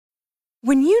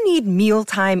When you need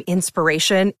mealtime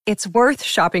inspiration, it's worth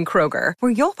shopping Kroger,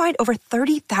 where you'll find over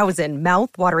 30,000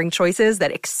 mouth-watering choices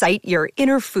that excite your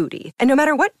inner foodie. And no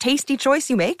matter what tasty choice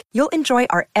you make, you'll enjoy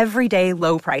our everyday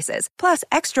low prices, plus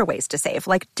extra ways to save,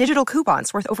 like digital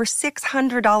coupons worth over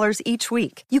 $600 each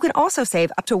week. You can also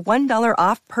save up to $1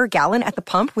 off per gallon at the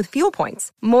pump with fuel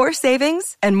points. More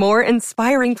savings and more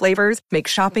inspiring flavors make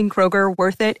shopping Kroger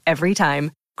worth it every time.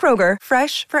 Kroger,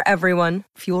 fresh for everyone.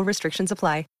 Fuel restrictions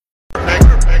apply.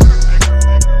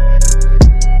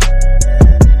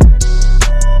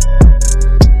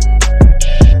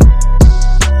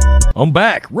 I'm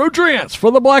back. Rodrance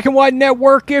for the Black and White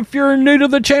Network. If you're new to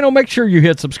the channel, make sure you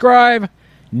hit subscribe.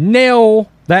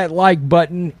 Nail that like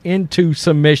button into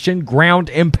submission. Ground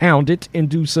and pound it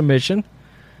into submission.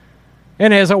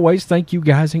 And as always, thank you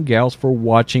guys and gals for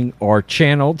watching our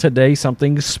channel. Today,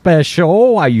 something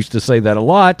special. I used to say that a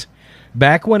lot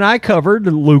back when I covered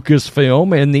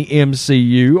Lucasfilm and the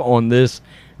MCU on this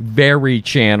very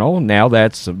channel. Now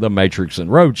that's the Matrix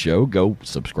and Roadshow. Go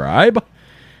subscribe.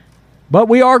 But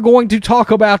we are going to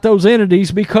talk about those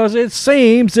entities because it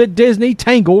seems that Disney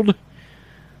tangled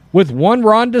with one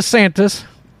Ron DeSantis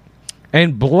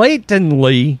and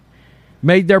blatantly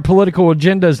made their political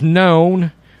agendas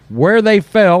known where they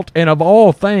felt. And of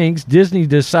all things, Disney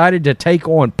decided to take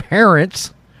on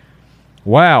parents.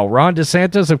 Wow, Ron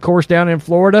DeSantis, of course, down in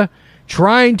Florida,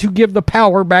 trying to give the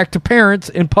power back to parents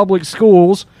in public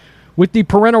schools with the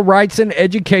Parental Rights and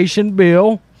Education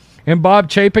Bill. And Bob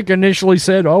Chapek initially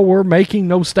said, we're making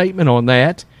no statement on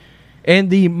that. And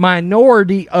the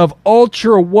minority of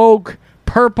ultra-woke,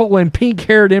 purple and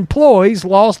pink-haired employees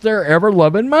lost their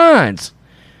ever-loving minds.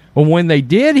 Well, when they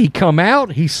did, he come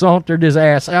out, he sauntered his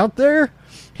ass out there,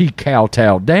 he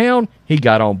kowtowed down, he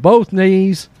got on both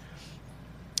knees,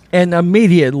 and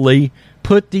immediately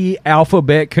put the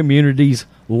alphabet community's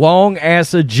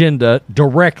long-ass agenda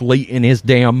directly in his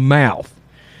damn mouth.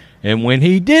 And when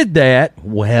he did that,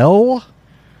 well,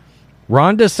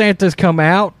 Ron DeSantis come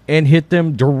out and hit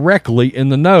them directly in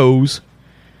the nose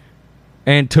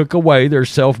and took away their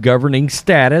self-governing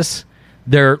status,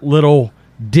 their little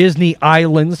Disney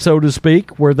island, so to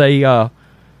speak, where they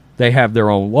have their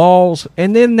own laws.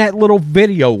 And then that little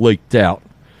video leaked out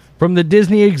from the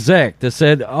Disney exec that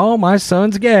said, my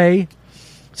son's gay.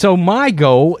 So my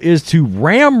goal is to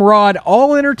ramrod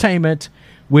all entertainment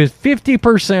with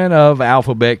 50% of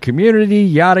alphabet community,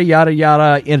 yada, yada,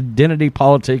 yada, identity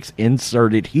politics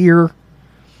inserted here.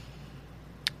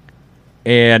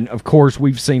 And, of course,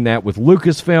 we've seen that with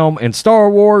Lucasfilm and Star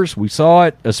Wars. We saw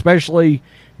it, especially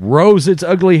rose its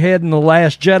ugly head in The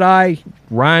Last Jedi.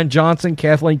 Rian Johnson,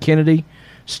 Kathleen Kennedy.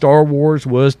 Star Wars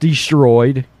was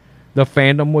destroyed. The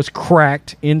fandom was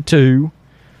cracked in two.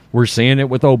 We're seeing it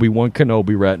with Obi-Wan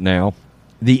Kenobi right now.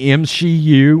 The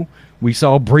MCU, we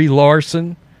saw Brie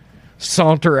Larson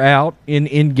saunter out in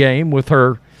Endgame with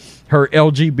her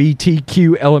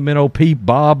LGBTQ LMNOP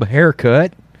bob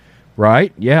haircut.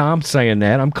 Right? Yeah, I'm saying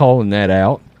that. I'm calling that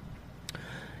out.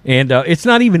 And it's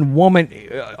not even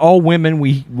all women,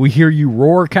 we hear you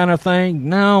roar kind of thing.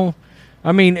 No.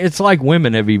 I mean, it's like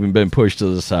women have even been pushed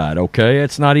to the side, okay?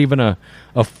 It's not even a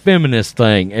feminist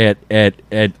thing at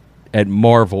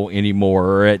Marvel anymore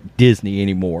or at Disney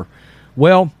anymore.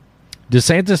 Well,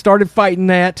 DeSantis started fighting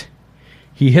that.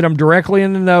 He hit them directly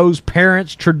in the nose.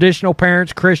 Parents, traditional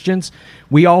parents, Christians.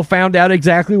 We all found out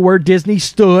exactly where Disney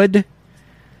stood.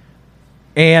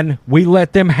 And we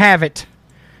let them have it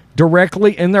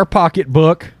directly in their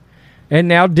pocketbook. And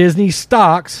now Disney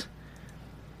stocks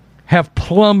have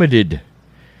plummeted.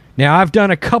 Now, I've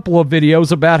done a couple of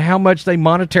videos about how much they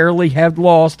monetarily have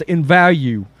lost in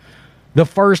value. The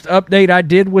first update I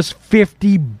did was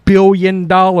 $50 billion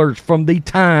from the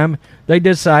time they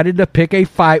decided to pick a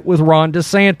fight with Ron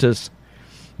DeSantis.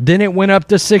 Then it went up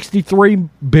to $63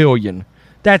 billion.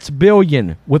 That's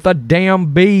billion with a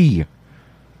damn B.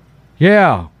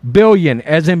 Yeah, billion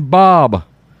as in Bob.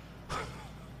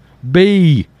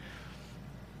 B.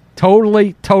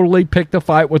 Totally picked a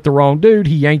fight with the wrong dude.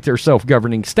 He yanked their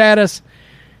self-governing status.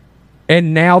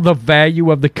 And now the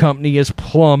value of the company is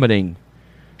plummeting.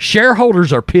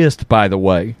 Shareholders are pissed, by the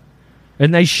way.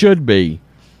 And they should be.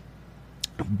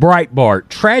 Breitbart,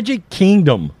 Tragic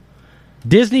Kingdom.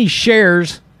 Disney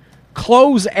shares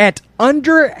close at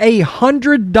under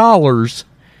 $100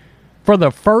 for the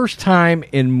first time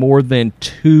in more than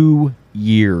 2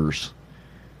 years.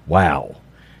 Wow.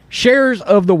 Shares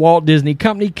of the Walt Disney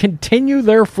Company continue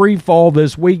their free fall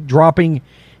this week, dropping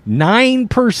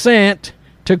 9%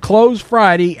 to close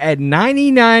Friday at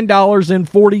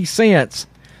 $99.40.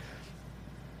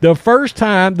 The first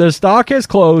time the stock has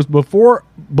closed below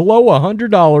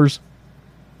 $100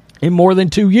 in more than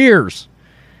 2 years.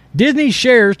 Disney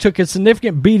shares took a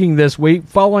significant beating this week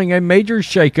following a major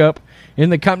shakeup in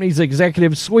the company's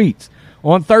executive suites.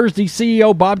 On Thursday,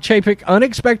 CEO Bob Chapek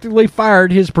unexpectedly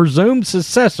fired his presumed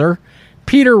successor,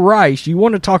 Peter Rice. You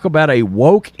want to talk about a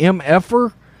woke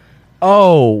MFer?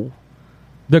 Oh,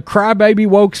 the crybaby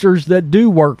wokesters that do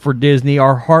work for Disney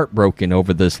are heartbroken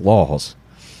over this loss.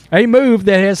 A move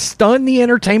that has stunned the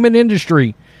entertainment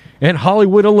industry and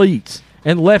Hollywood elites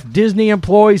and left Disney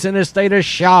employees in a state of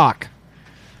shock.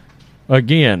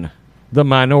 Again, the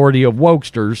minority of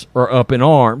wokesters are up in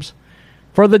arms.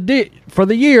 For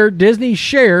the year, Disney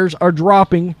shares are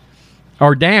down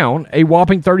a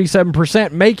whopping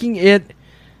 37%, making it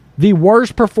the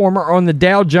worst performer on the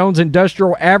Dow Jones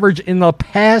Industrial Average in the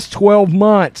past 12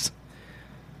 months.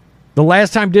 The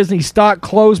last time Disney stock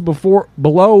closed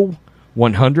below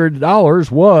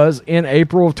 $100 was in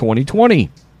April of 2020.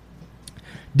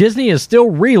 Disney is still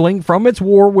reeling from its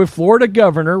war with Florida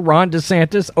Governor Ron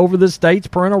DeSantis over the state's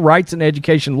parental rights and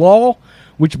education law,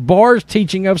 which bars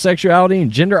teaching of sexuality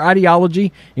and gender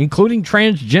ideology, including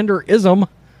transgenderism,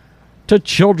 to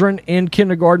children in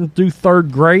kindergarten through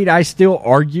third grade. I still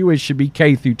argue it should be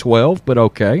K through 12, but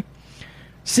okay.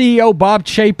 CEO Bob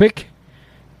Chapek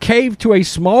caved to a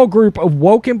small group of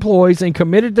woke employees and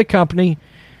committed the company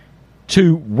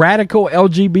to radical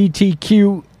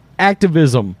LGBTQ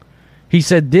activism. He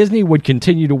said Disney would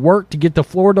continue to work to get the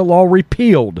Florida law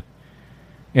repealed,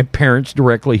 and parents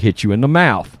directly hit you in the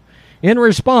mouth. In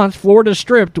response, Florida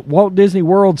stripped Walt Disney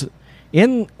World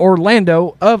in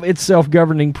Orlando of its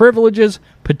self-governing privileges,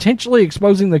 potentially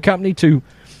exposing the company to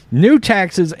new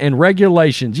taxes and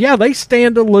regulations. Yeah, they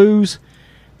stand to lose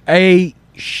a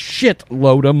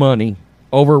shitload of money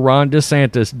over Ron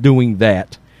DeSantis doing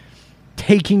that,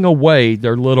 taking away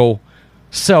their little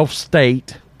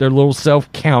self-state, their little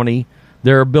self-county,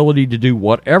 their ability to do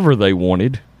whatever they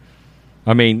wanted.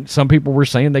 I mean, some people were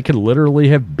saying they could literally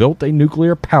have built a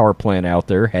nuclear power plant out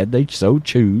there had they so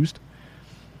choose.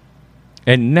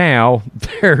 And now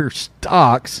their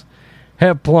stocks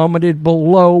have plummeted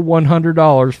below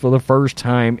 $100 for the first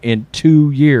time in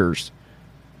 2 years.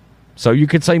 So you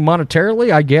could say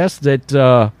monetarily, I guess, that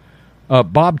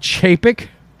Bob Chapek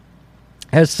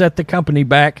has set the company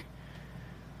back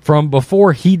from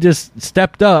before he just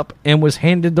stepped up and was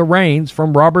handed the reins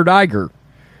from Robert Iger.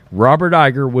 Robert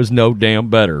Iger was no damn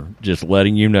better, just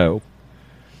letting you know.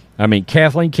 I mean,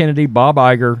 Kathleen Kennedy, Bob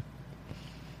Iger,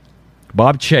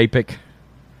 Bob Chapek,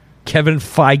 Kevin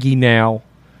Feige now.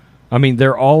 I mean,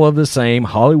 they're all of the same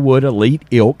Hollywood elite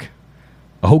ilk.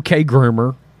 OK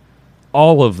Groomer,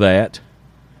 all of that.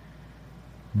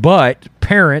 But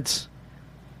parents,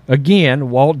 again,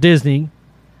 Walt Disney,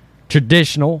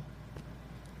 traditional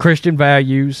Christian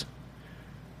values,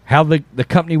 how the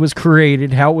company was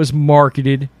created, how it was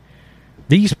marketed.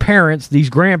 These parents,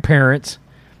 these grandparents,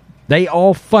 they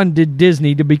all funded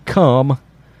Disney to become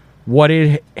what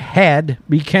it had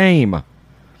became.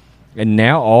 And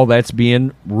now all that's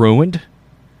being ruined.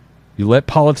 You let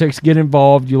politics get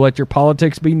involved. You let your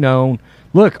politics be known.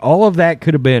 Look, all of that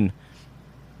could have been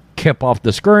kept off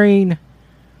the screen.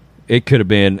 It could have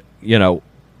been,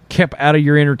 kept out of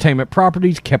your entertainment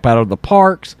properties, kept out of the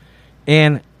parks,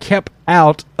 and kept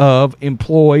out of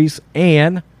employees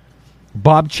and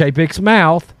Bob Chapek's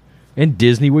mouth, and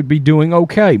Disney would be doing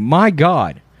okay. My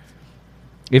God.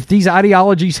 If these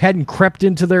ideologies hadn't crept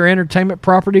into their entertainment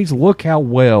properties, look how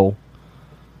well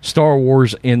Star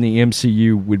Wars and the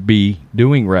MCU would be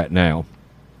doing right now.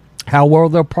 How well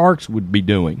their parks would be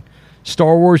doing.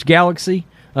 Star Wars Galaxy,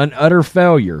 an utter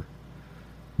failure.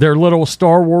 Their little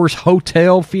Star Wars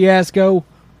hotel fiasco,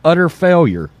 utter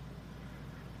failure.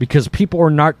 Because people are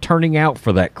not turning out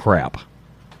for that crap.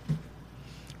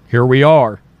 Here we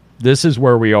are. This is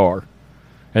where we are.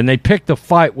 And they picked a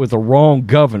fight with the wrong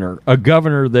governor. A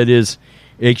governor that is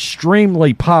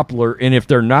extremely popular. And if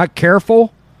they're not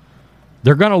careful,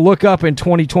 they're going to look up in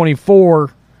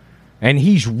 2024 and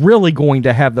he's really going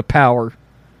to have the power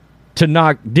to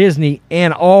knock Disney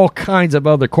and all kinds of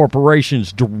other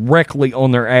corporations directly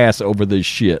on their ass over this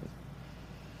shit.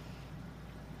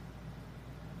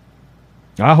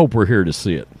 I hope we're here to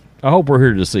see it.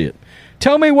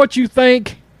 Tell me what you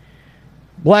think,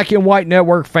 Black and White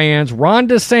Network fans. Ron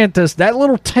DeSantis, that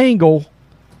little tangle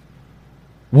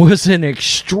was an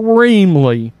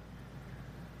extremely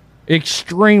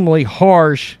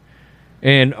harsh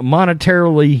and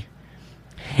monetarily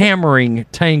hammering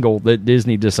tangle that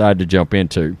Disney decided to jump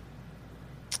into.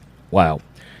 Wow.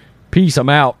 Peace. I'm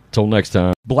out. Till next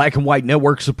time. Black and White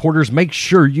Network supporters, make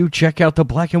sure you check out the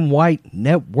Black and White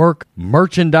Network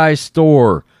merchandise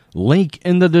store. Link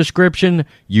in the description.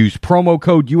 Use promo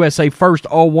code USA First,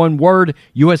 all one word.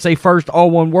 USA First,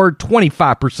 all one word.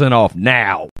 25% off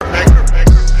now.